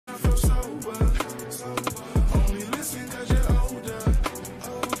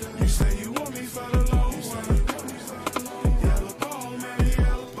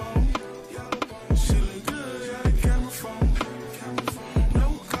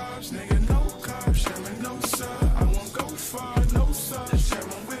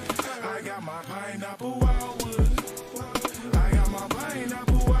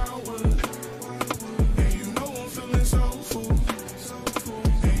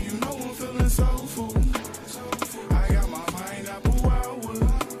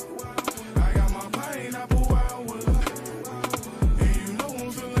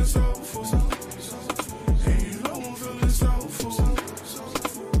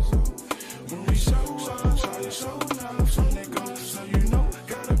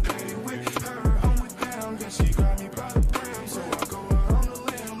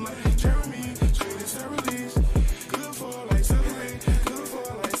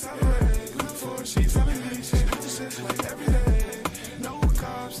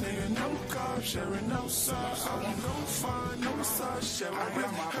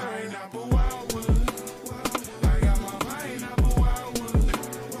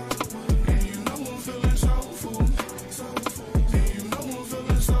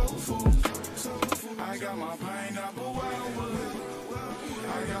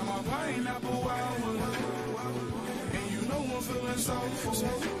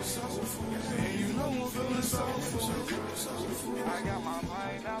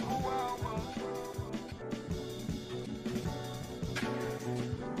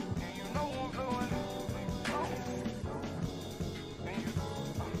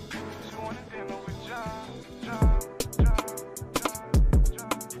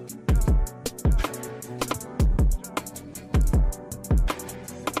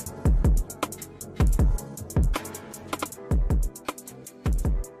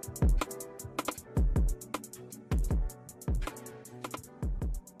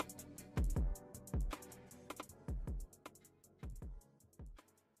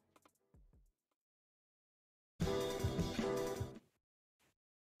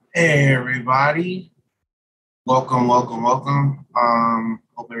Hey everybody, welcome. Hope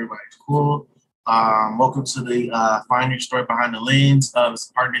everybody's cool. Welcome to the Find Your Story Behind the Lens. It's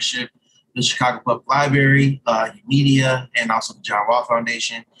a partnership with the Chicago Public Library, media, and also the John Walt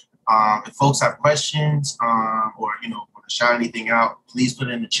Foundation. If folks have questions or want to shout anything out, please put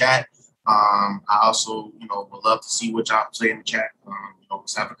it in the chat. I also would love to see what y'all say in the chat.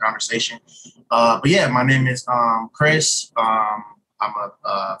 Let's have a conversation. But yeah, my name is Chris. I'm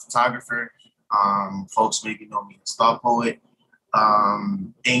a photographer. Folks maybe know me as ThoughPoet.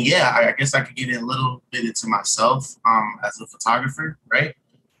 And yeah, I guess I could get in a little bit into myself as a photographer, right?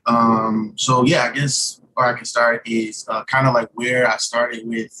 So yeah, I guess where I can start is kind of like where I started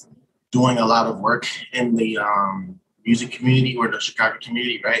with doing a lot of work in the music community or the Chicago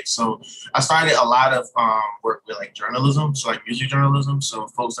community, right? So I started a lot of work with like journalism, so like music journalism. So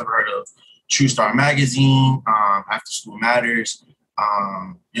folks have heard of True Star Magazine, After School Matters,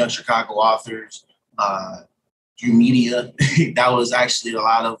 Young Chicago Authors, U Media. That was actually a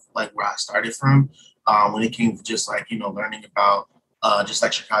lot of like where I started from when it came to just like, learning about just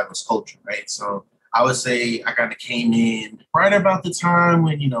like Chicago's culture, right? So I would say I kind of came in right about the time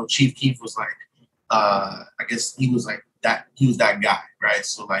when, Chief Keef was like, I guess he was that guy, right?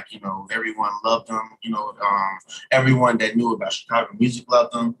 So like, everyone loved him, everyone that knew about Chicago music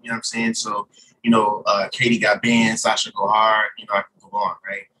loved him, you know what I'm saying? So, Katie got banned, Sasha go hard, I can go on,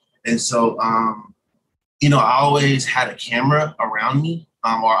 right? And so, I always had a camera around me,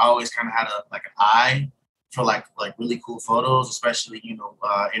 or I always kind of had an eye for like really cool photos, especially,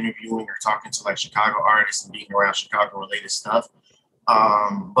 interviewing or talking to like Chicago artists and being around Chicago related stuff.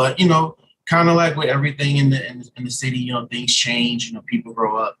 But, kind of like with everything in the city, things change, people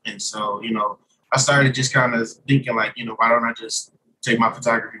grow up. And so, I started just kind of thinking like, why don't I just take my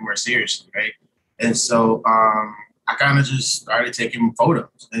photography more seriously, right? And so I kind of just started taking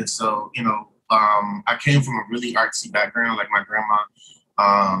photos. And so, I came from a really artsy background. Like my grandma,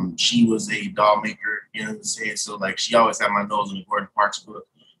 she was a doll maker, you know what I'm saying? So like she always had my nose in the Gordon Parks book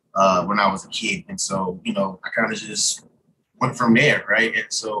when I was a kid. And so, I kind of just went from there, right? And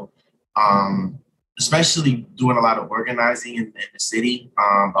so especially doing a lot of organizing in the city,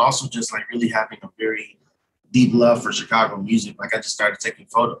 also just like really having a very deep love for Chicago music. Like I just started taking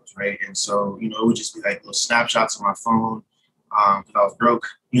photos, right? And so, it would just be like little snapshots on my phone because I was broke.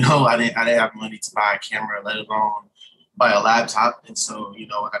 I didn't have money to buy a camera, let alone buy a laptop. And so,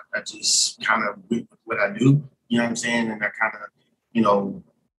 I just kind of went with what I knew, you know what I'm saying? And I kind of,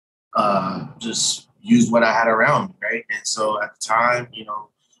 just used what I had around me, right? And so at the time,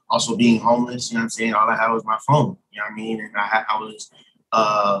 also being homeless, you know what I'm saying? All I had was my phone, you know what I mean? And I was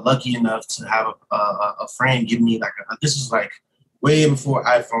lucky enough to have a friend give me like this was like way before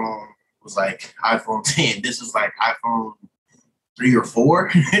iPhone was like iPhone 10. This was like iPhone 3 or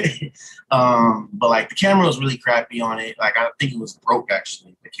 4. But like the camera was really crappy on it. Like I think it was broke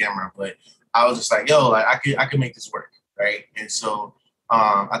actually, the camera, but I was just like, yo, like I could make this work, right? And so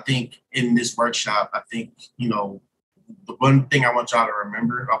I think in this workshop, I think, the one thing I want y'all to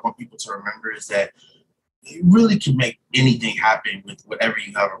remember, I want people to remember is that you really can make anything happen with whatever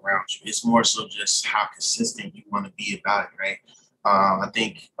you have around you. It's more so just how consistent you want to be about it, right? I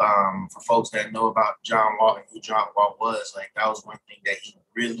think for folks that know about John Walt and who John Walt was, like that was one thing that he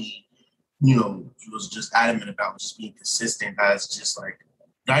really, he was just adamant about, was just being consistent as just like,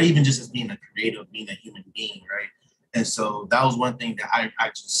 not even just as being a creative, being a human being, right? And so that was one thing that I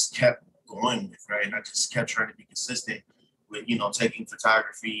just kept going with, right? And I just kept trying to be consistent with, taking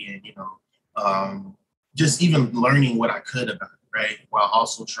photography and, just even learning what I could about it, right? While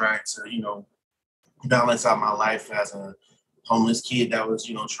also trying to, balance out my life as a homeless kid that was,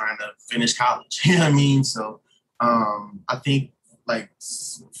 trying to finish college. You know what I mean? So I think like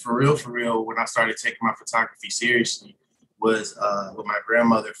for real, when I started taking my photography seriously was when my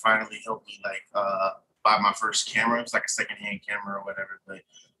grandmother finally helped me like buy my first camera. It was like a secondhand camera or whatever, but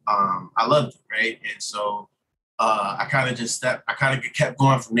I loved it, right? And so I kind of kept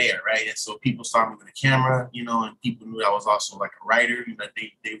going from there, right? And so people saw me with a camera, and people knew I was also like a writer.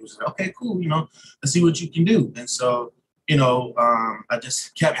 They was like, okay, cool, let's see what you can do. And so, I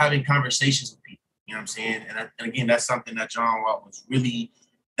just kept having conversations with people, you know what I'm saying? And again, that's something that John Walt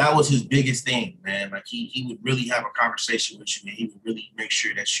that was his biggest thing, man. Like he would really have a conversation with you, and he would really make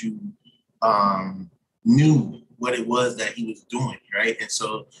sure that you knew what it was that he was doing, right? And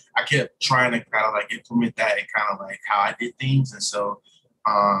so I kept trying to kind of like implement that and kind of like how I did things. And so,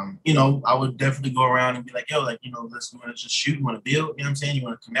 I would definitely go around and be like, yo, like, let's want to just shoot, you want to build, you know what I'm saying? You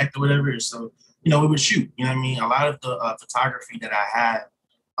want to connect or whatever. So, we would shoot, you know what I mean? A lot of the photography that I have,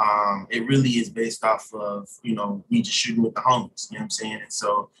 it really is based off of, me just shooting with the homies, you know what I'm saying? And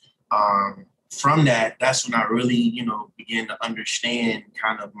so from that's when I really, began to understand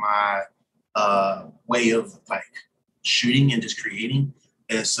kind of my way of like shooting and just creating.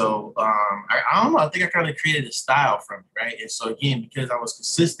 And so I don't know, I think I kind of created a style from it, right? And so again, because I was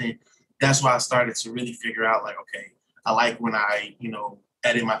consistent, that's why I started to really figure out like, okay, I like when I,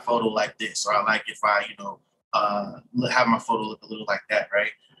 edit my photo like this, or I like if I, have my photo look a little like that,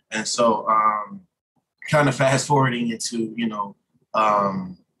 right? And so kind of fast forwarding into,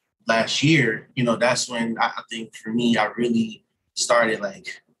 last year, that's when I think for me, I really started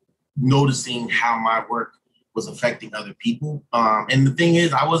like noticing how my work was affecting other people. And the thing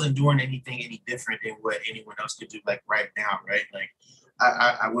is, I wasn't doing anything any different than what anyone else could do like right now, right? Like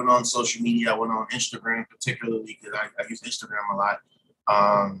I went on social media, I went on Instagram particularly because I use Instagram a lot.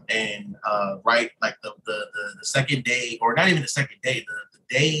 Right, like the second day, or not even the second day, the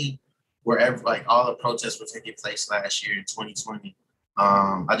day wherever like all the protests were taking place last year in 2020,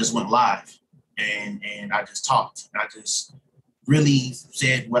 I just went live and I just talked. I just really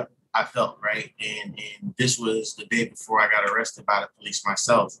said what I felt, right? And this was the day before I got arrested by the police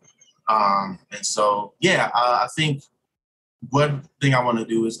myself. And so, yeah, I think one thing I want to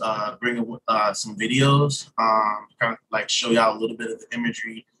do is bring some videos, kind of like show y'all a little bit of the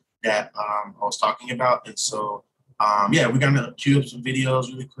imagery that I was talking about. And so, yeah, we're going to cue up some videos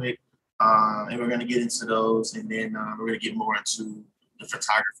really quick, and we're going to get into those, and then we're going to get more into the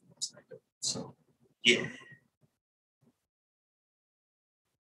photography aspect of it. So, yeah.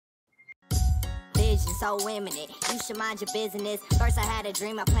 Vision so imminent, you should mind your business. First I had a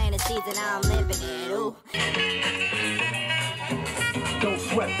dream, I planted seeds, and now I'm living it. Ooh. Don't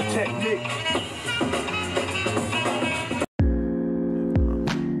sweat the technique.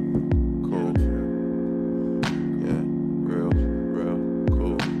 Cool. Yeah, real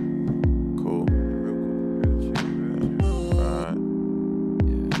cool. Cool. Right.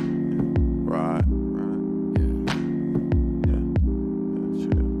 Yeah. Right.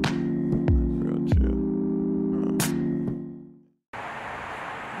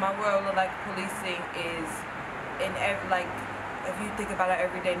 My world of like policing is in every, like, if you think about our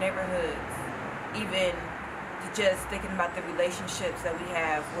everyday neighborhoods, even just thinking about the relationships that we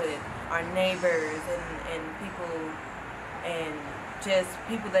have with our neighbors and people, and just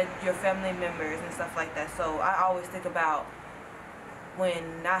people that your family members and stuff like that. So I always think about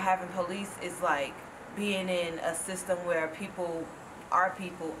when not having police is like being in a system where people, our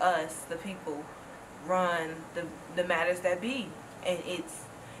people, us, the people, run the matters that be, and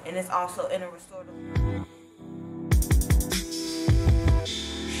it's also in a restorative.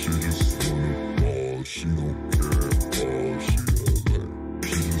 She just wanna ball, she don't care at all. She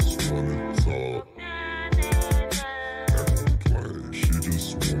just wanna talk and play. She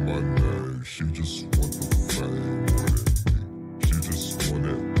just want my name, she just want the fame with me. She just want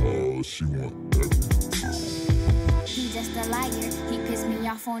it all, she want everything. He just a liar, he pissed me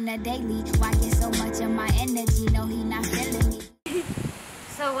off on the daily. Why get so much of my energy? No, he not feeling me.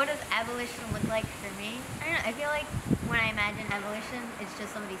 So what does abolition look like for me? I don't know, I feel like when I imagine abolition, it's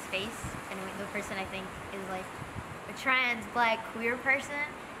just somebody's face, and the person I think is like a trans, black, queer person.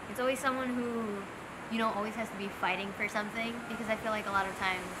 It's always someone who, always has to be fighting for something, because I feel like a lot of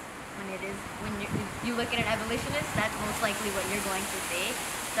times when you look at an abolitionist, that's most likely what you're going to see.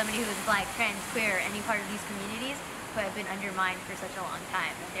 Somebody who is black, trans, queer, any part of these communities who have been undermined for such a long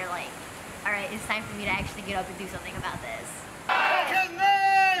time. And they're like, all right, it's time for me to actually get up and do something about this. His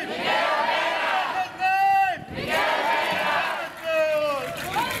name! His name!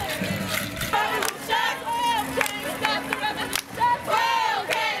 Revolution! Can't stop the revolution!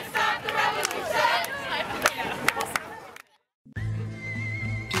 Can't stop the revolution!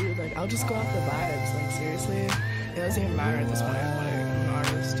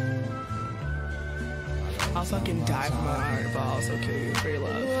 I'll fucking die for my art, but I'll also kill you for your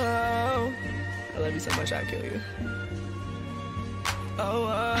love. Whoa. I love you so much, I'd kill you. Oh,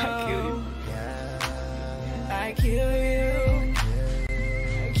 I'd kill you. I kill you.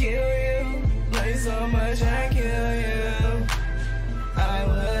 I kill you. Love you so much, I kill you. I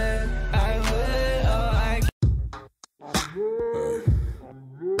would, oh, I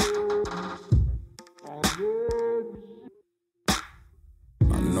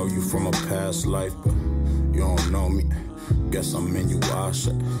I know you from a past life, but you don't know me. Guess I'm in you, I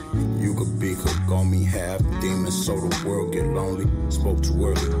said. You could be cook on me, half demon, so the world get lonely. Spoke too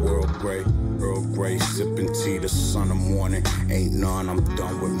early, Earl Grey, sipping tea, the sun of morning. Ain't none, I'm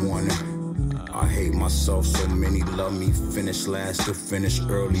done with morning. I hate myself, so many love me. Finish last, still finish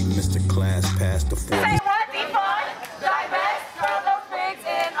early. Mr. Class, past the 40. Say what, defund, divest, throw those pigs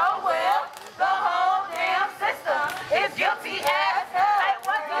in, oh well. The whole damn system is guilty as hell.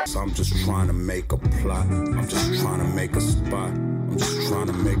 So I'm just trying to make a plot. I'm just trying to make a spot. I'm just trying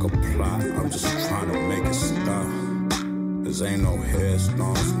to make a plot. I'm just trying to make it stop. Cause ain't no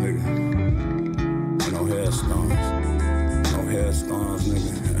headstones, nigga. Ain't no headstones. No headstones,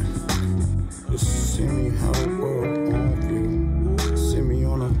 nigga. Just see me how the world on view. See me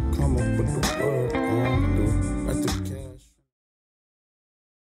on a come up with the world on through. At the cash.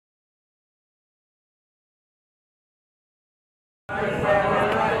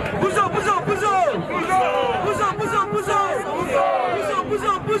 Who's up? Who's up? Who's up? Who's up? Who's up? Who's up? Who's up? Who's up? Who's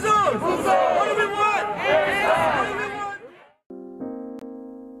up? Who's up? Who's up? What do we want? What do we want?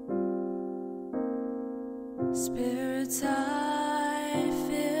 Spirits I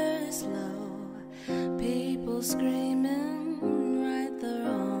fear is low. People screaming, right the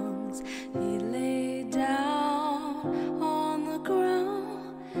wrongs. He lay down on the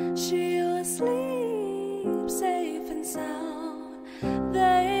ground. She was asleep, safe and sound.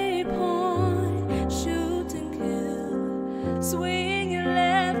 They point, shoot and kill. Swing your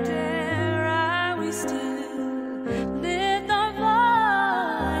left and right, we still lift our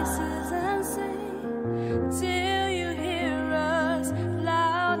voices and sing till you hear us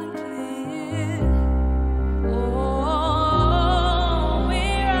loud and clear. Oh, we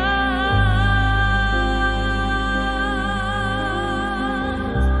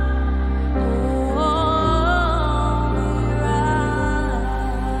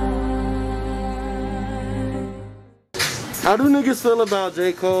How do niggas feel about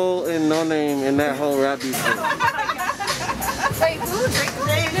J. Cole and No Name and that whole rap beef thing? Wait, who?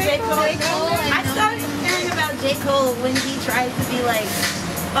 J. Cole? I started hearing about J. Cole when he tries to be like,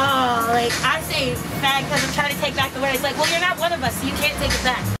 oh, like, I say fag because I'm trying to take back the word. It's like, well, you're not one of us, so you can't take it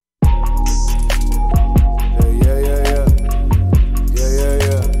back.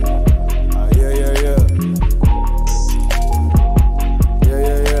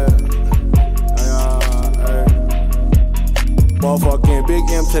 Motherfucking Big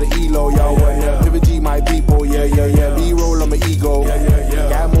M to the ELO, y'all. Pivot G, my people, yeah. B-roll, I'm an ego.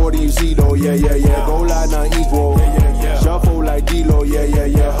 Got more than you see, though, yeah. Go line, unequal. Shuffle like D-Lo,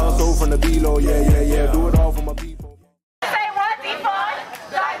 yeah. Hustle from the B-Lo, yeah. Do it all for my people. Say what, defund,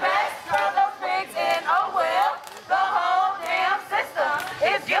 divest, throw those pigs in, oh well. The whole damn system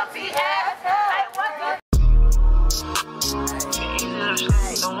is guilty as hell. What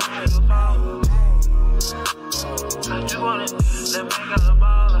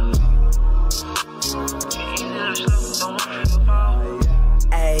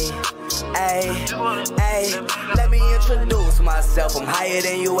Hey, let me introduce myself. I'm higher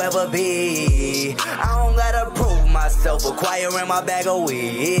than you ever be. I don't gotta prove myself, acquiring my bag of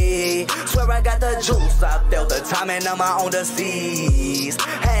weed. Swear I got the juice, I felt the timing of my own disease.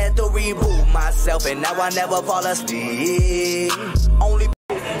 Had to reboot myself, and now I never fall asleep. Only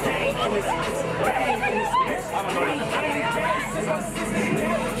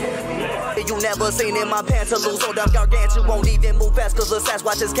you never seen in my pantaloons. So damn gargantuan, won't even move fast cause the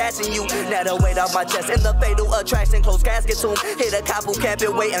Sasquatch is catching you. Now the weight off my chest in the fatal attraction, closed casket tomb. Hit a cop who can't be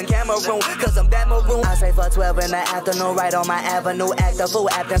waiting Cameroon, cause I'm that maroon. I say for 12 in the afternoon, right on my avenue. Act a fool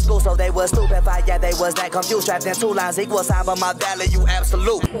after school, so they was stupefied. Yeah, they was that confused. Trapped in 2 lines, equal sign, but my value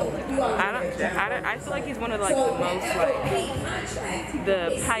absolute. I feel like he's one of like the most like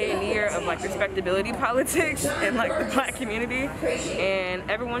the pioneer of like respectability politics in like the black community, and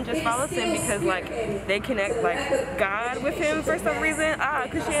everyone just follows him because like they connect like God with him for some reason.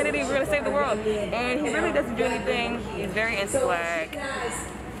 Christianity, we're gonna save the world, and he really doesn't do anything. He's very anti-black.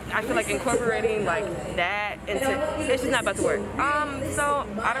 I feel like incorporating like that into it's just not about to work. So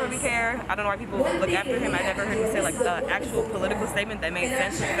I don't really care. I don't know why people look after him. I never heard him say like the actual political statement that made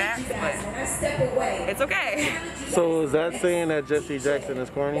sense with facts, but it's okay. So is that saying that Jesse Jackson is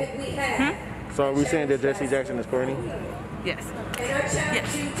corny? So are we saying that Jesse Jackson is corny? Yes.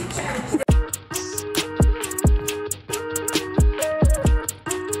 Yes.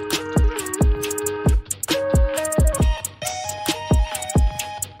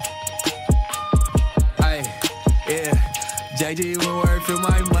 JG went work for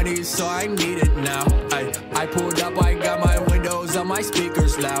my money, so I need it now. I pulled up, I got my windows on my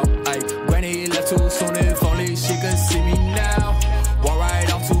speakers loud. Granny left too soon, if only she could see me now. Walk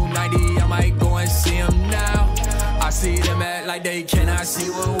right off 290, I might go and see him now. I see them act like they cannot see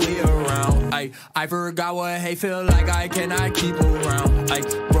when we around. I forgot what hate feel like, I cannot keep around.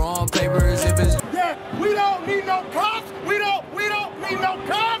 Wrong papers if it's. Yeah, we don't need no cops. We don't need no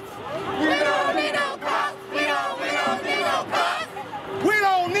cops. We don't need no cops. We don't need no cops. We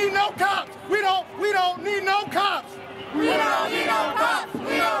don't need no cops. We don't need no cops. We don't need no cops.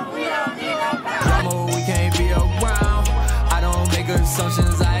 We don't need no cops. Drama, we can't be around. I don't make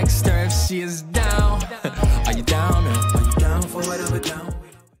assumptions, I ask her if she is down. Are you down? Are you down for whatever down?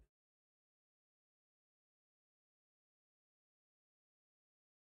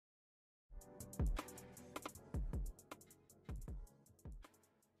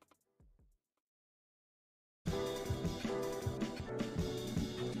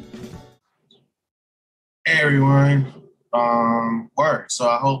 Hey everyone, so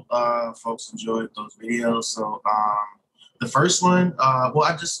I hope folks enjoyed those videos. So the first one, well,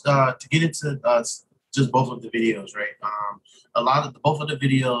 I just to get into just both of the videos, right? Both of the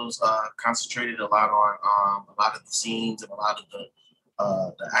videos concentrated a lot on a lot of the scenes and a lot of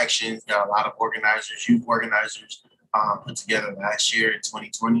the actions that a lot of organizers, youth organizers, put together last year in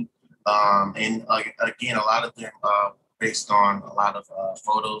 2020, and again, a lot of them based on a lot of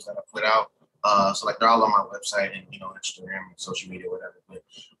photos that I put out. So like they're all on my website and, Instagram and social media, whatever. But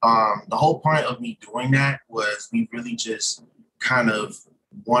the whole point of me doing that was me really just kind of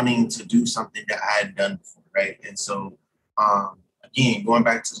wanting to do something that I hadn't done before, right? And so, again, going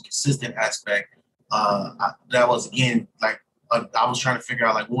back to the consistent aspect, that was, again, like I was trying to figure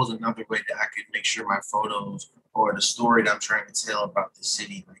out, like, what was another way that I could make sure my photos or the story that I'm trying to tell about the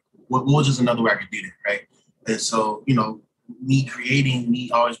city, like, what was just another way I could do that, right? And so,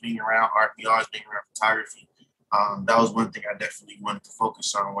 me always being around art, me always being around photography, that was one thing I definitely wanted to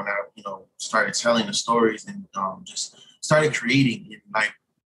focus on when I, started telling the stories and just started creating and like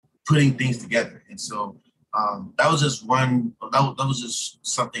putting things together. And so that was just that was just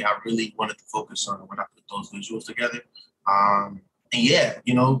something I really wanted to focus on when I put those visuals together. And yeah,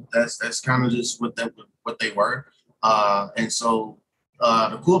 that's kind of just what they were. And so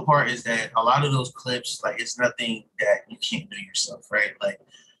the cool part is that a lot of those clips, like, it's nothing that you can't do yourself, right? Like,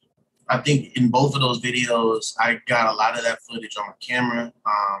 I think in both of those videos, I got a lot of that footage on my camera.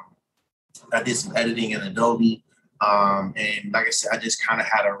 I did some editing in Adobe. And like I said, I just kind of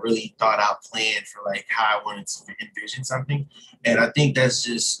had a really thought out plan for like how I wanted to envision something. And I think that's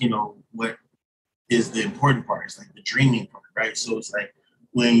just, what is the important part. It's like the dreaming part, right? So it's like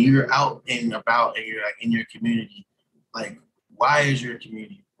when you're out and about and you're like in your community, like, why is your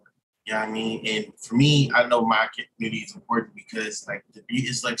community important? You know what I mean? And for me, I know my community is important because like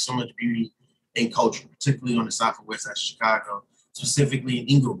it's like so much beauty and culture, particularly on the south and west side of Chicago, specifically in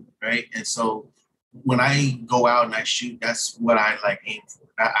Inglewood, right? And so when I go out and I shoot, that's what I like aim for.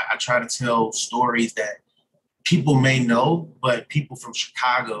 I try to tell stories that people may know, but people from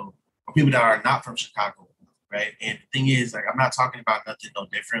Chicago or people that are not from Chicago, right? And the thing is, like, I'm not talking about nothing no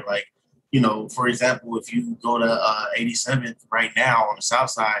different. Like, for example, if you go to 87th right now on the south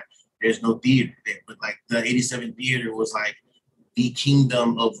side, there's no theater there. But like the 87th theater was like the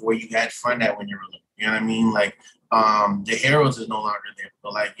kingdom of where you had fun at when you were little. You know what I mean? Like the Harrods is no longer there.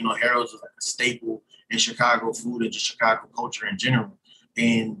 But like, Harrods is like a staple in Chicago food and just Chicago culture in general.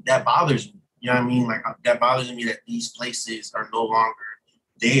 And that bothers me. You know what I mean? Like that bothers me that these places are no longer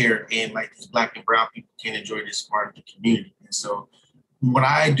there and like these Black and brown people can't enjoy this part of the community. And so when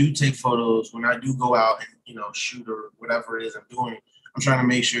I do take photos, when I do go out and, shoot or whatever it is I'm doing, I'm trying to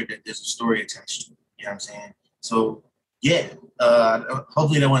make sure that there's a story attached to it. You know what I'm saying? So yeah,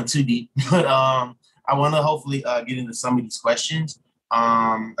 hopefully that went too deep, but I want to hopefully get into some of these questions.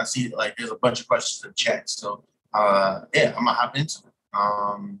 I see like there's a bunch of questions in the chat. So yeah, I'm gonna hop into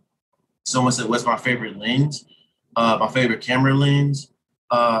it. Someone said, what's my favorite lens? My favorite camera lens.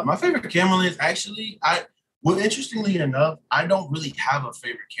 My favorite camera lens, actually, well, interestingly enough, I don't really have a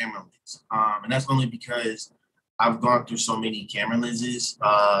favorite camera lens. And that's only because I've gone through so many camera lenses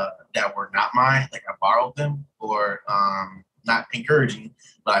that were not mine. Like I borrowed them or not encouraging,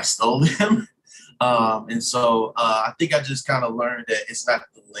 but I stole them. And so I think I just kind of learned that it's not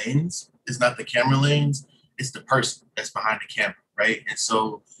the lens, it's not the camera lens, it's the person that's behind the camera, right? And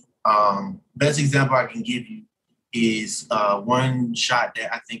so Best example I can give you is one shot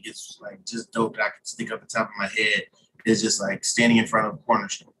that I think is like just dope that I can stick up the top of my head is just like standing in front of a corner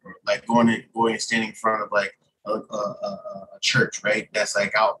store, or like going and standing in front of like a church, right? That's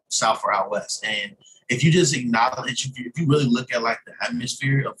like out south or out west. And if you just acknowledge, if you really look at like the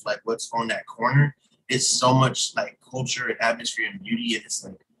atmosphere of like what's on that corner, it's so much like culture and atmosphere and beauty. And it's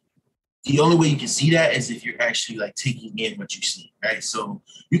like, the only way you can see that is if you're actually like taking in what you see, right? So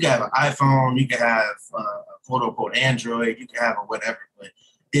you can have an iPhone, you can have a quote unquote Android, you can have a whatever, but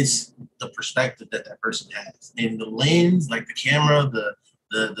it's the perspective that that person has. And the lens, like the camera, the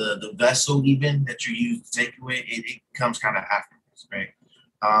vessel even that you use to take away, it comes kind of afterwards, right?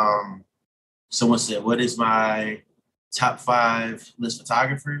 Someone said, what is my top 5 list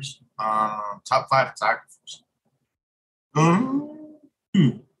photographers? Top 5 photographers.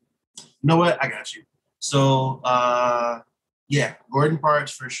 You know what? I got you. So, yeah, Gordon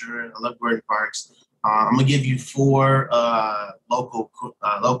Parks for sure. I love Gordon Parks. I'm gonna give you 4 local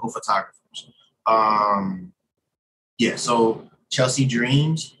photographers. Yeah, so Chelsea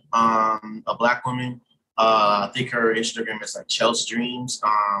Dreams, a Black woman. I think her Instagram is like Chelsea Dreams.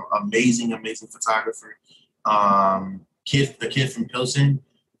 Amazing photographer. The kid from Pilsen.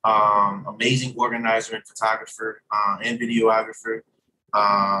 Amazing organizer and photographer and videographer.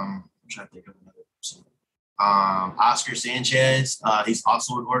 I'm trying to think of another person. Oscar Sanchez, he's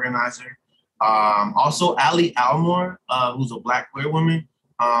also an organizer. Also Ali Almore, who's a Black queer woman,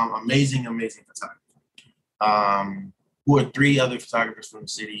 amazing photographer. Who are 3 other photographers from the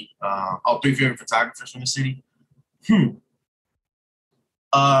city? 3 favorite photographers from the city.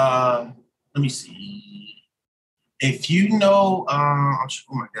 Let me see. If you know, oh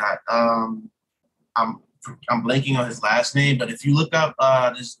my God, I'm blanking on his last name, but if you look up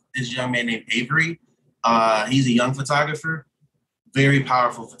this young man named Avery, he's a young photographer, very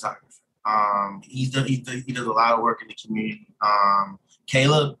powerful photographer. He does a lot of work in the community.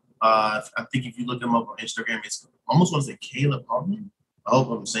 Caleb, I think if you look him up on Instagram, it's almost want to say Caleb Altman. I hope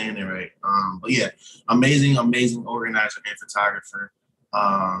I'm saying it right. But yeah, amazing organizer and photographer.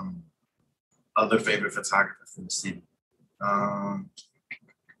 Other favorite photographer from the city.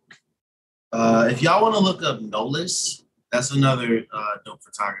 If y'all want to look up Nolis, that's another dope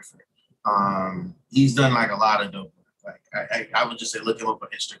photographer. He's done like a lot of dope work. Like I would just say look him up on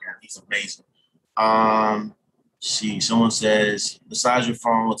Instagram. He's amazing. See, someone says, besides your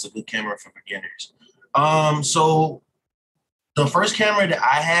phone, what's a good camera for beginners? So the first camera that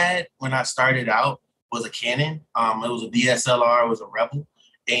I had when I started out was a Canon. It was a DSLR, it was a Rebel.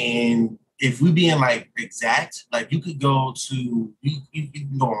 And if we being like exact, like you could go to, you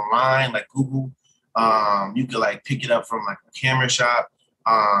can go online, like Google. You could like pick it up from like a camera shop.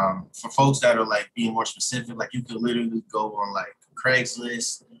 For folks that are like being more specific, like you could literally go on like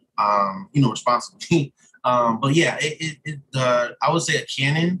Craigslist, responsibly. But yeah, I would say a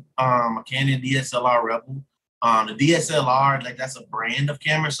Canon DSLR Rebel. The DSLR, like that's a brand of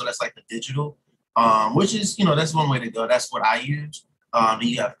camera, so that's like the digital, which is, that's one way to go. That's what I use.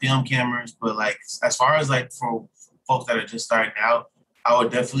 You got film cameras, but like as far as like for folks that are just starting out, I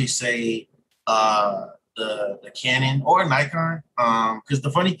would definitely say the Canon or Nikon. Because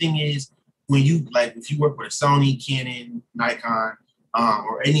the funny thing is, when you like, if you work with a Sony, Canon, Nikon,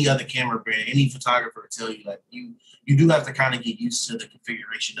 or any other camera brand, any photographer will tell you like you do have to kind of get used to the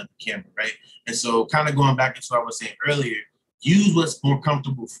configuration of the camera, right? And so kind of going back into what I was saying earlier, use what's more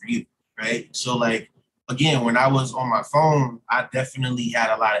comfortable for you, right? So like, again, when I was on my phone, I definitely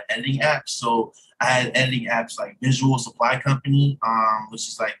had a lot of editing apps. So I had editing apps like Visual Supply Company, which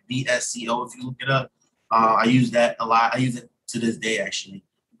is like VSCO if you look it up. I use that a lot. I use it to this day, actually.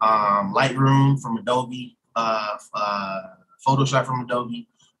 Lightroom from Adobe, Photoshop from Adobe.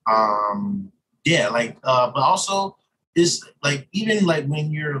 But also it's like, even like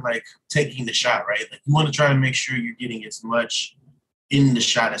when you're like taking the shot, right? Like you want to try to make sure you're getting as much in the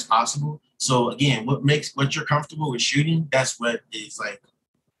shot as possible. So again, what you're comfortable with shooting, that's what is like,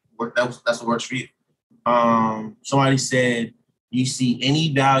 that's what works for you. Somebody said, you see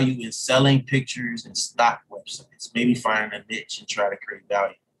any value in selling pictures and stock websites? Maybe find a niche and try to create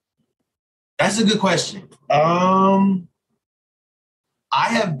value. That's a good question. I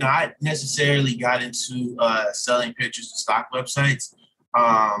have not necessarily got into selling pictures to stock websites.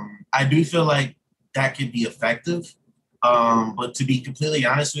 I do feel like that could be effective. But to be completely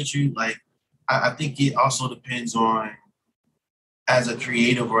honest with you, like, I think it also depends on, as a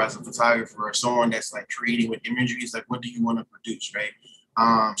creative or as a photographer or someone that's like creating with imagery, it's like, what do you want to produce, right?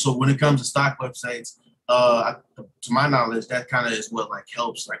 So when it comes to stock websites, to my knowledge, that kind of is what like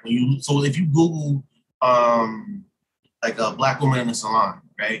helps. Like so if you Google like a Black woman in a salon,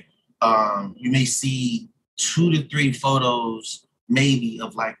 right? you may see 2 to 3 photos maybe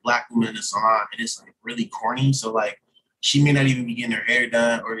of like Black women in the salon, and it's like really corny. So like she may not even be getting her hair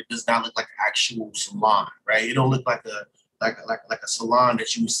done, or it does not look like an actual salon, right? It don't look like a salon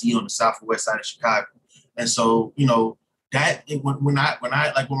that you would see on the south or west side of Chicago. And so, you know, that when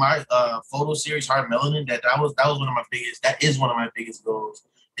my photo series Hard Melanin, that is one of my biggest goals,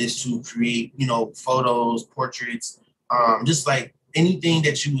 is to create, you know, photos, portraits, just like anything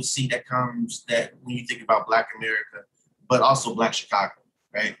that you would see that comes that when you think about Black America, but also Black Chicago,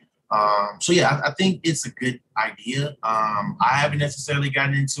 right? So yeah, I think it's a good idea. I haven't necessarily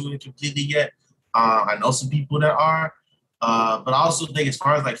gotten into it completely yet. I know some people that are, but I also think as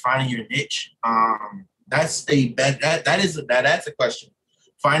far as like finding your niche, that's a question.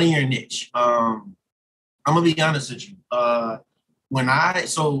 Finding your niche. I'm gonna be honest with you. I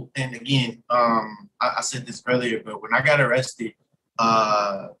said this earlier, but when I got arrested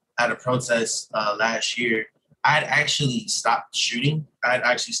at a protest last year, I'd actually stopped shooting. I'd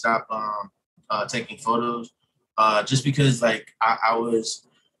actually stopped taking photos just because like I was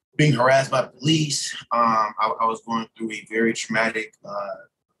being harassed by the police. I was going through a very traumatic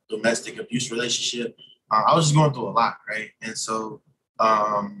domestic abuse relationship. I was just going through a lot, right? And so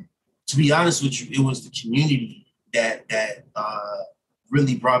to be honest with you, it was the community that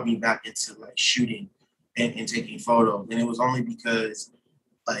really brought me back into like shooting and taking photos. And it was only because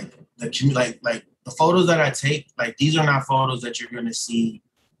like the photos that I take, like these are not photos that you're going to see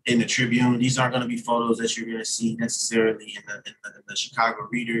in the Tribune. These aren't going to be photos that you're going to see necessarily in the Chicago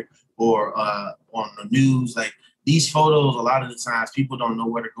Reader or on the news. Like these photos, a lot of the times people don't know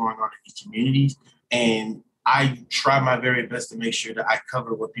what are going on in these communities. And I try my very best to make sure that I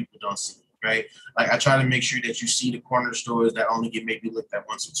cover what people don't see, right? Like I try to make sure that you see the corner stores that only get maybe looked at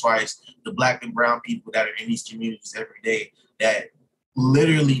once or twice, the Black and brown people that are in these communities every day that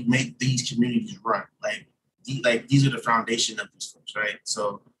literally make these communities run. Like these are the foundation of these folks, right?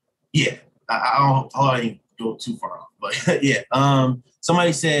 So yeah, I didn't go too far off, but yeah.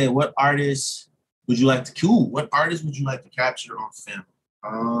 Somebody said, what artist would you like to capture on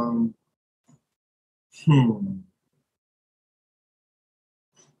film?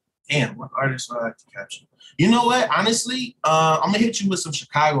 Damn, what artist would I like to capture? You know what? Honestly, I'm gonna hit you with some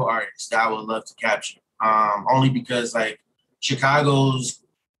Chicago artists that I would love to capture. Only because like Chicago's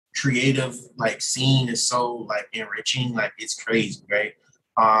creative like scene is so like enriching, like it's crazy, right?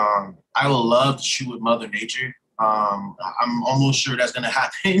 I would love to shoot with Mother Nature. I'm almost sure that's gonna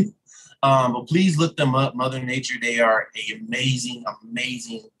happen. But please look them up, Mother Nature. They are an amazing,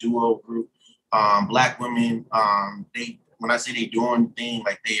 amazing duo group. Black women. When I say they doing the thing,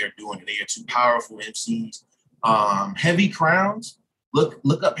 like they are doing it. They are two powerful MCs. Heavy Crowns.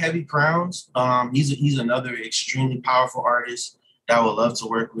 Look up Heavy Crowns. He's another extremely powerful artist that I would love to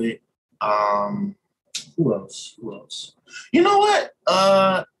work with. Who else? You know what?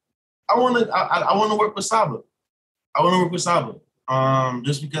 I want to work with Saba.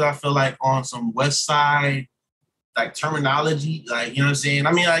 Just because I feel like on some West Side like terminology, like, you know what I'm saying?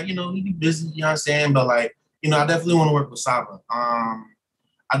 I mean, like, you know, he be busy, you know what I'm saying? But like, you know, I definitely want to work with Saba.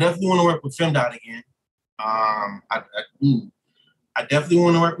 I definitely want to work with FemDot again. I definitely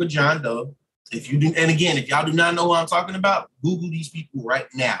want to work with John Doe. If you do, and again, if y'all do not know who I'm talking about, Google these people right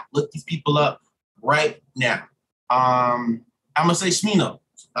now. Look these people up right now. I'm gonna say Smino.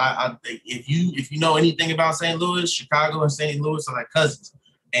 If you know anything about St. Louis, Chicago and St. Louis are like cousins,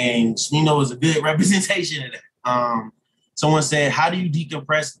 and Smino is a good representation of that. Someone said, "How do you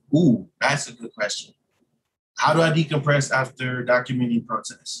decompress?" Ooh, that's a good question. How do I decompress after documenting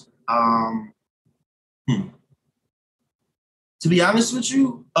protests? To be honest with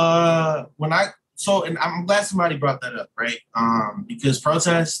you, and I'm glad somebody brought that up, right? Because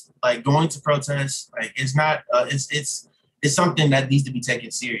protests, like going to protests, like it's not, it's something that needs to be taken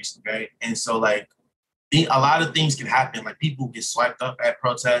seriously, right? And so like a lot of things can happen. Like people get swiped up at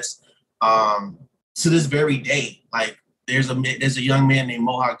protests. To this very day, like there's a young man named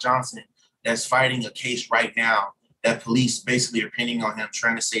Mohawk Johnson that's fighting a case right now that police basically are pinning on him,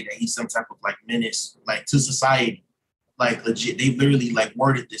 trying to say that he's some type of like menace, like to society. Like legit, they literally like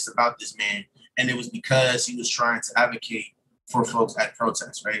worded this about this man, and it was because he was trying to advocate for folks at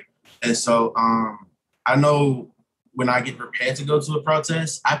protests, right? And so I know when I get prepared to go to a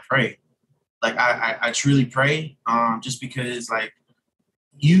protest, I pray. Like I truly pray, just because like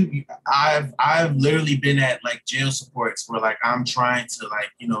I've literally been at like jail supports where like I'm trying to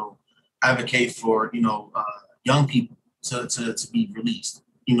like, you know, advocate for, you know, young people to be released,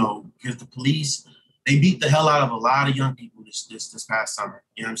 you know, because the police, they beat the hell out of a lot of young people this past summer.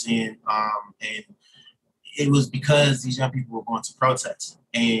 You know what I'm saying? And it was because these young people were going to protest.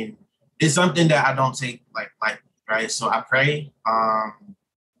 And it's something that I don't take like lightly, right? So I pray.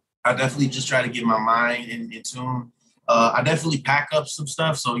 I definitely just try to get my mind in tune. I definitely pack up some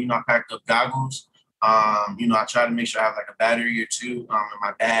stuff. So, you know, I packed up goggles. You know, I try to make sure I have like a battery or two in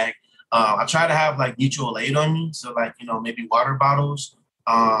my bag. I try to have like mutual aid on me. So like, you know, maybe water bottles,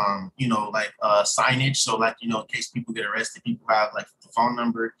 you know, like signage. So like, you know, in case people get arrested, people have like the phone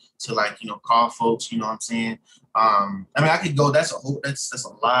number to like, you know, call folks, you know what I'm saying? I mean, I could go, that's a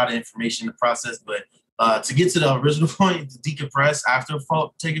lot of information to process, but to get to the original point, to decompress after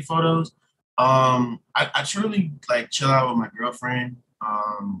taking photos, I truly like chill out with my girlfriend.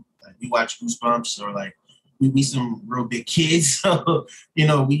 Like we watch Goosebumps or like we some real big kids. So, you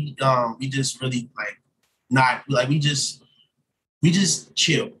know, we just really like not like we just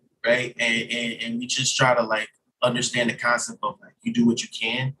chill, right? And we just try to like understand the concept of like you do what you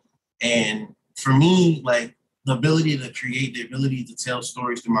can. And for me, like the ability to create, the ability to tell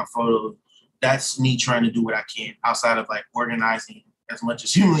stories through my photos, that's me trying to do what I can outside of like organizing as much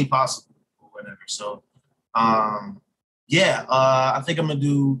as humanly possible or whatever. So I think I'm gonna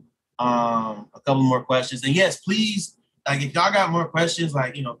do a couple more questions. And yes, please, like if y'all got more questions,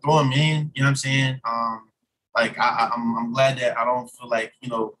 like, you know, throw them in, you know what I'm saying? Like I'm glad that I don't feel like, you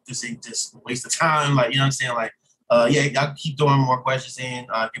know, this ain't just a waste of time. Like, you know what I'm saying? Like, y'all keep throwing more questions in.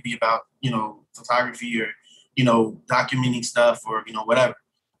 It could be about, you know, photography or, you know, documenting stuff or, you know, whatever.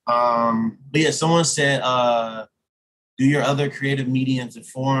 But yeah, someone said, do your other creative mediums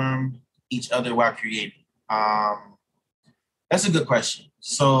inform each other while creating? That's a good question.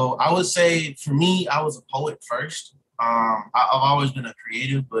 So I would say for me, I was a poet first. I've always been a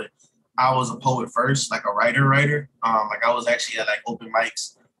creative, but I was a poet first, like a writer. Like I was actually at like open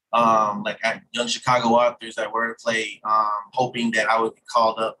mics, like at Young Chicago Authors at Wordplay, hoping that I would be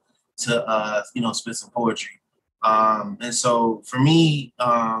called up to, you know, spit some poetry. And so for me,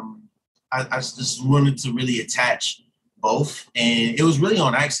 I just wanted to really attach both. And it was really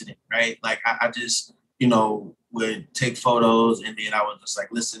on accident, right? Like I just, you know, would take photos and then I would just like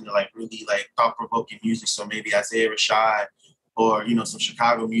listen to like really like thought-provoking music. So maybe Isaiah Rashad or, you know, some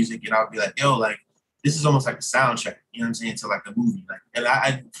Chicago music. And I would be like, yo, like, this is almost like a soundtrack, you know what I'm saying, to like a movie. Like, and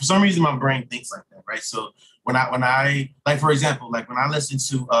I for some reason, my brain thinks like that, right? So when I like, for example, like when I listen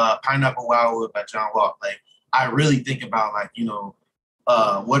to Pineapple Wildwood by John Walt, like, I really think about like, you know,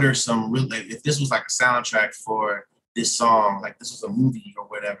 what are some real, like, if this was like a soundtrack for this song, like this was a movie or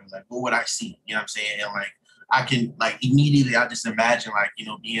whatever, like what would I see? You know what I'm saying? And like I can like immediately I just imagine like, you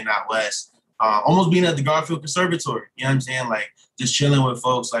know, being out west, almost being at the Garfield Conservatory, you know what I'm saying? Like just chilling with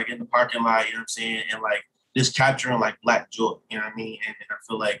folks like in the parking lot, you know what I'm saying? And like just capturing like Black joy, you know what I mean? And I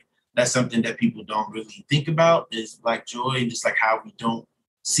feel like that's something that people don't really think about is Black joy and just like how we don't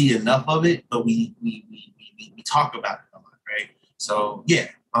see enough of it, but we talk about it a lot, right? So yeah.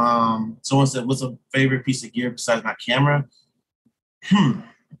 Someone said, what's a favorite piece of gear besides my camera?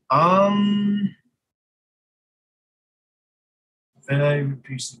 Favorite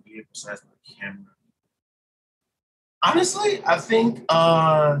piece of gear besides my camera. Honestly,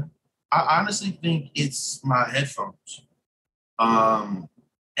 I honestly think it's my headphones. And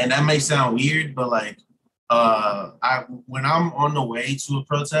that may sound weird, but like when I'm on the way to a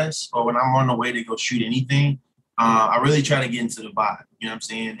protest or when I'm on the way to go shoot anything, I really try to get into the vibe, you know what I'm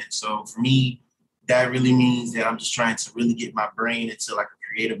saying? And so for me, that really means that I'm just trying to really get my brain into like a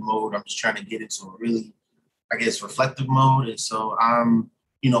creative mode. I'm just trying to get into a really, I guess, reflective mode. And so I'm,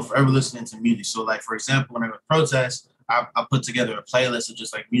 you know, forever listening to music. So like, for example, when I go to protest, I put together a playlist of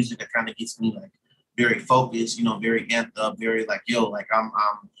just like music that kind of gets me like very focused, you know, very amped up, very like, yo, like I'm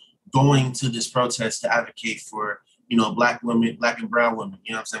going to this protest to advocate for, you know, Black women, Black and brown women,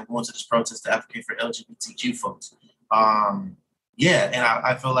 you know what I'm saying? I'm going to this protest to advocate for LGBTQ folks. And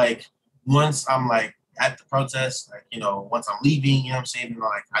I feel like once I'm like at the protest, like, you know, once I'm leaving, you know what I'm saying? You know,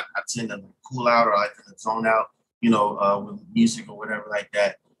 like I tend to like cool out or I tend to zone out, you know, with music or whatever like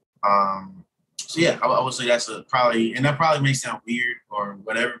that. So yeah, I would say that's probably, and that probably may sound weird or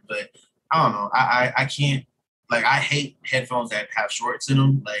whatever, but I don't know. I can't, like, I hate headphones that have shorts in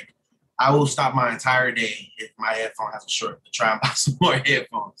them. Like, I will stop my entire day if my headphone has a short to try and buy some more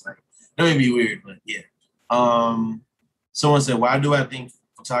headphones. Like, that may be weird, but yeah. Someone said, why do I think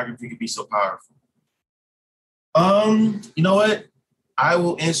photography could be so powerful? You know what? I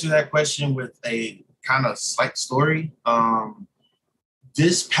will answer that question with a kind of slight story.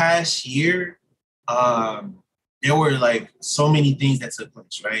 This past year, there were like so many things that took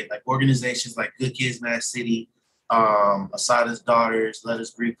place, right? Like organizations like Good Kids Mad City, Asada's Daughters, Let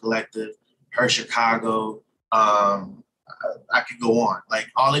Us Breathe Collective, Her Chicago. I could go on. Like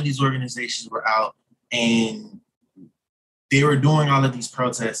all of these organizations were out and they were doing all of these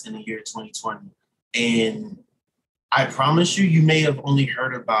protests in the year 2020. And I promise you, you may have only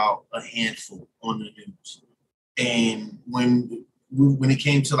heard about a handful on the news. And when it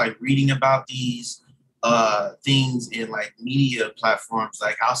came to like reading about these things in like media platforms,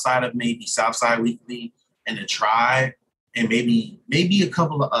 like outside of maybe SouthSide Weekly and The Tribe, and maybe a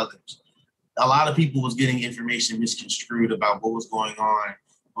couple of others, a lot of people was getting information misconstrued about what was going on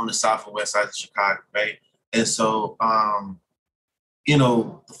the south and west side of Chicago, right? And so, you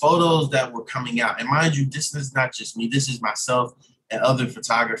know, the photos that were coming out, and mind you, this is not just me, this is myself and other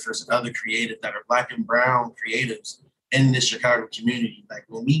photographers and other creatives that are Black and brown creatives in this Chicago community. Like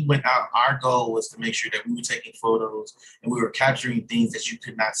when we went out, our goal was to make sure that we were taking photos and we were capturing things that you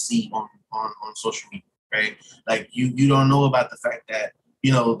could not see on social media, right? Like you don't know about the fact that,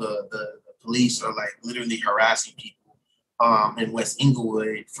 you know, the police are like literally harassing people in West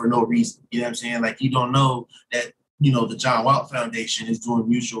Inglewood for no reason. You know what I'm saying? Like you don't know that, you know, the John Walt Foundation is doing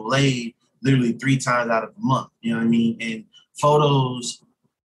mutual aid literally 3 times out of the month. You know what I mean? And photos,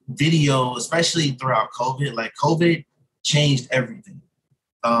 video, especially throughout COVID, like COVID changed everything.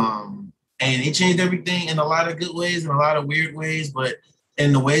 And it changed everything in a lot of good ways and a lot of weird ways, but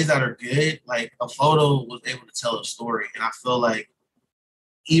in the ways that are good, like a photo was able to tell a story. And I feel like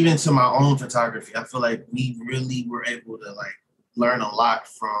even to my own photography, I feel like we really were able to like learn a lot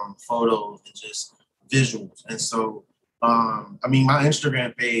from photos and just visuals. And so, I mean, my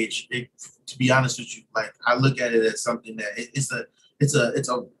Instagram page, to be honest with you, like I look at it as something that it's a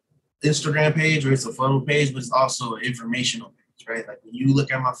Instagram page or it's a photo page, but it's also an informational page, right? Like when you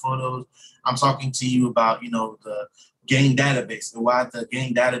look at my photos, I'm talking to you about, you know, the gang database and why the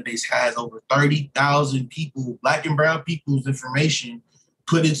gang database has over 30,000 people, Black and brown people's information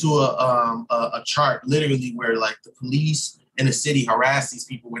put into a chart, literally where like the police in the city harass these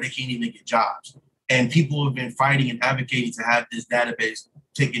people where they can't even get jobs. And people have been fighting and advocating to have this database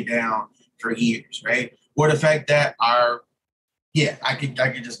taken down for years, right? Or the fact that I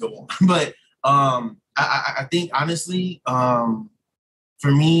could just go on. But I think honestly,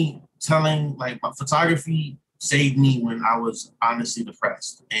 for me, telling like my photography saved me when I was honestly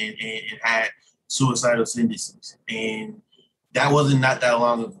depressed and had suicidal tendencies. And that wasn't not that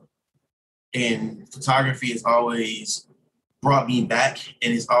long ago. And photography has always brought me back,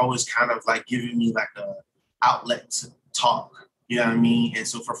 and it's always kind of like giving me like a outlet to talk. You know what I mean? And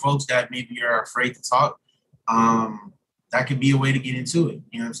so for folks that maybe are afraid to talk, that could be a way to get into it.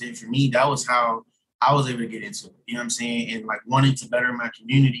 You know what I'm saying? For me, that was how I was able to get into it. You know what I'm saying? And like wanting to better my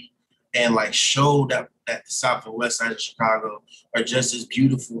community and like show that the south and west side of Chicago are just as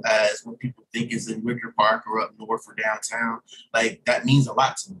beautiful as what people think is in Wicker Park or up north or downtown. Like that means a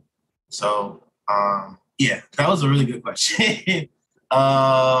lot to me. So yeah, that was a really good question.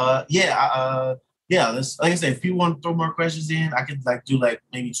 Let's, like I said, if you want to throw more questions in, I could like do like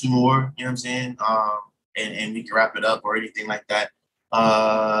maybe 2 more, you know what I'm saying? And we can wrap it up or anything like that.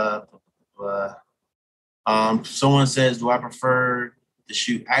 Someone says, do I prefer to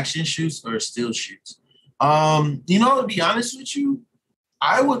shoot action shoots or still shoots? You know, to be honest with you,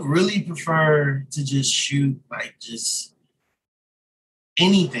 I would really prefer to just shoot like just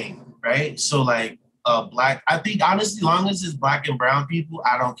anything, right? So like I think honestly, long as it's Black and brown people,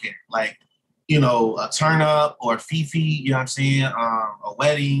 I don't care. Like, you know, a turn up or a Fifi, you know what I'm saying? A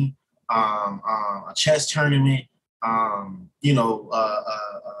wedding, a chess tournament, you know,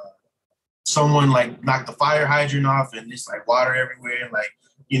 someone like knocked the fire hydrant off and it's like water everywhere. Like,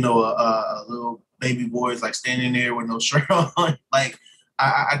 you know, a little baby boy is like standing there with no shirt on. Like,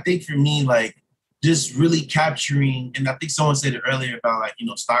 I think for me, like just really capturing, and I think someone said it earlier about like, you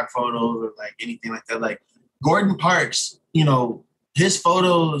know, stock photos or like anything like that. Like Gordon Parks, you know, his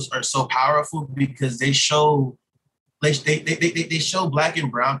photos are so powerful because they show they show Black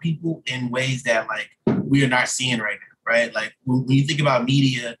and brown people in ways that like we are not seeing right now, right? Like when you think about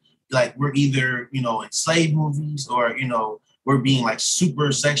media, like we're either, you know, in slave movies or, you know, we're being like super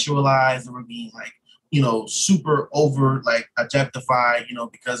sexualized or we're being like, you know, super over like objectified, you know,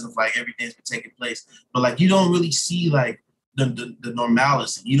 because of like everything that's been taking place. But like you don't really see like the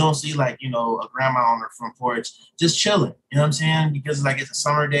normalcy. You don't see like, you know, a grandma on her front porch just chilling, you know what I'm saying? Because like it's a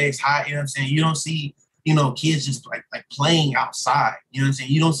summer day, it's hot, you know what I'm saying? You don't see, you know, kids just like playing outside, you know what I'm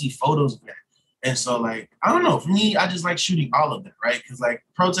saying? You don't see photos of that. And so like, I don't know, for me, I just like shooting all of them, right? Because like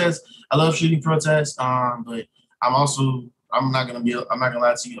protests, I love shooting protests, but I'm not gonna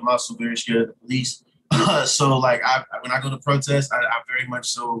lie to you, I'm also very scared of the police. So like when I go to protest, I very much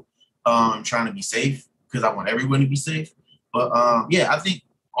so trying to be safe because I want everyone to be safe. But yeah, I think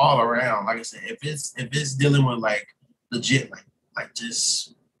all around, like I said, if it's dealing with like legit like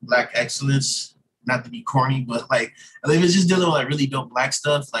just Black excellence, not to be corny, but like if it's just dealing with like really dope Black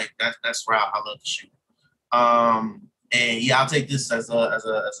stuff, like that's where I love to shoot. And yeah, I'll take this as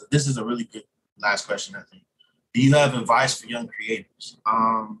this is a really good last question, I think. Do you have advice for young creators?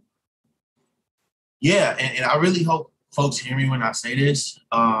 Yeah, and I really hope folks hear me when I say this.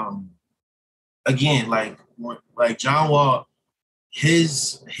 Again, like John Walt,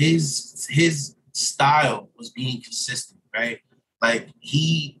 his style was being consistent, right? Like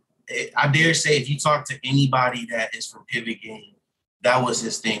I dare say, if you talk to anybody that is from Pivot Game, that was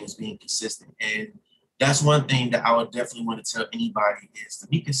his thing, was being consistent. And that's one thing that I would definitely want to tell anybody is to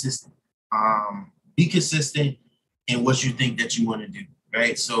be consistent. Be consistent in what you think that you want to do,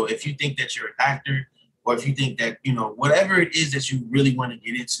 right? So if you think that you're an actor, or if you think that, you know, whatever it is that you really want to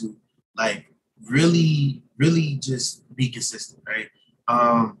get into, like really, really just be consistent, right?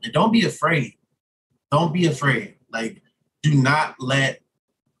 And don't be afraid. Don't be afraid. Like, do not let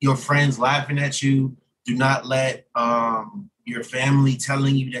your friends laughing at you. Do not let your family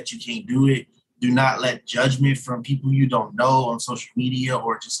telling you that you can't do it. Do not let judgment from people you don't know on social media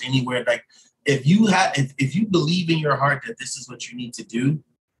or just anywhere. Like, if you believe in your heart that this is what you need to do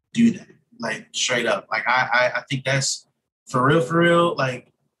that. Like, straight up. Like, I think that's for real.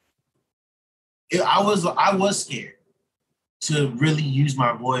 Like, I was scared to really use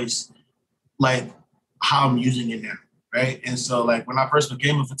my voice like how I'm using it now, right? And so, like, when I first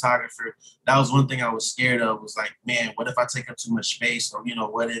became a photographer, that was one thing I was scared of, was like, man, what if I take up too much space? Or, you know,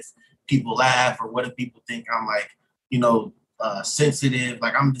 what if people laugh? Or what if people think I'm like, you know, sensitive?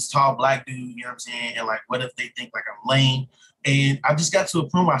 Like, I'm this tall Black dude, you know what I'm saying? And like, what if they think like I'm lame? And I just got to a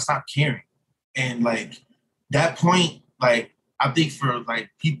point where I stopped caring. And like that point, like, I think for like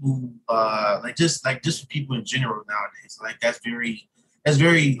people, just for people in general nowadays, like that's very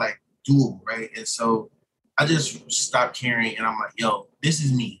like doable, right? And so I just stopped caring, and I'm like, yo, this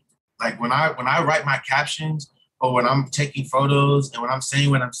is me. Like when I write my captions, or when I'm taking photos, and when I'm saying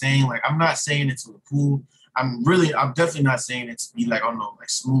what I'm saying, like I'm not saying it to look cool. I'm definitely not saying it to be like, oh no, like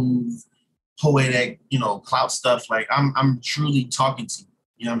smooth, poetic, you know, clout stuff. Like I'm truly talking to you.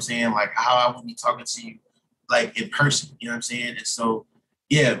 You know what I'm saying? Like how I would be talking to you, like in person. You know what I'm saying? And so,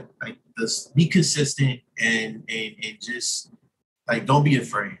 yeah, like just be consistent and just like don't be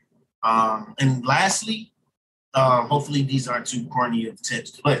afraid. And lastly, hopefully these aren't too corny of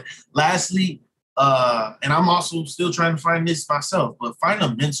tips, but lastly, and I'm also still trying to find this myself, but find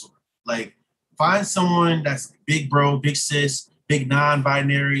a mentor. Like find someone that's big bro, big sis, big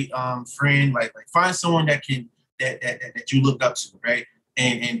non-binary friend. Like find someone that you look up to, right?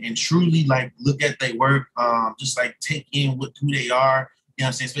 And truly like look at their work, just like take in who they are, you know what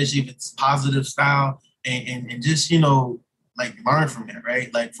I'm saying, especially if it's positive style, and just, you know, like learn from that,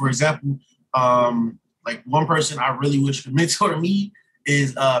 right? Like for example, like one person I really wish could mentor me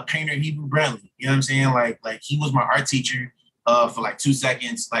is painter Hebrew Bradley. You know what I'm saying? Like he was my art teacher for like 2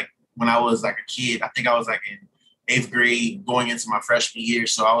 seconds, like when I was like a kid. I think I was like in 8th grade going into my freshman year.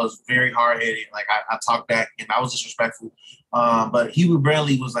 So I was very hard-headed. Like I talked back and I was disrespectful. But Hebrew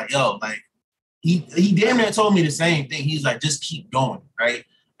Bradley was like, yo, like he damn near told me the same thing. He's like, just keep going, right?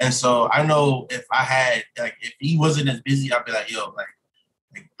 And so I know if I had, like, if he wasn't as busy, I'd be like, yo, like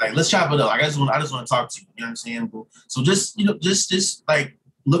let's chop it up. Like I just want to talk to you. You know what I'm saying? So just, you know, just like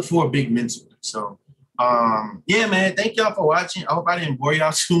look for a big mentor. So yeah, man, thank y'all for watching. I hope I didn't bore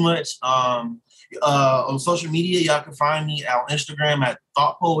y'all too much. On social media, y'all can find me on Instagram at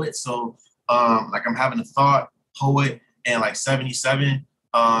ThoughPoet. So like I'm having a thought poet and like 77.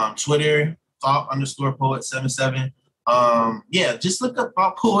 Twitter, thought_poet77. Yeah, just look up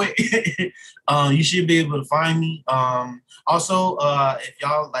ThoughPoet. You should be able to find me. Also, if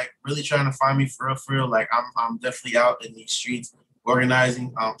y'all like really trying to find me for real, like I'm definitely out in these streets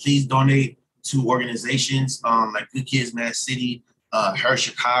organizing. Please donate to organizations like Good Kids Mad City, Her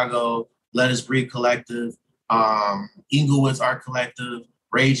Chicago, Let Us Breathe Collective, Inglewood's Art Collective,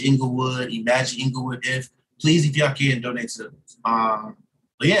 Rage Inglewood, Imagine Inglewood. Please, if y'all can, donate to them.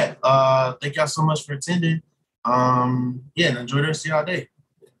 But yeah, thank y'all so much for attending. Yeah, and enjoy the rest of y'all day.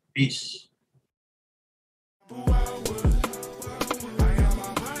 Peace.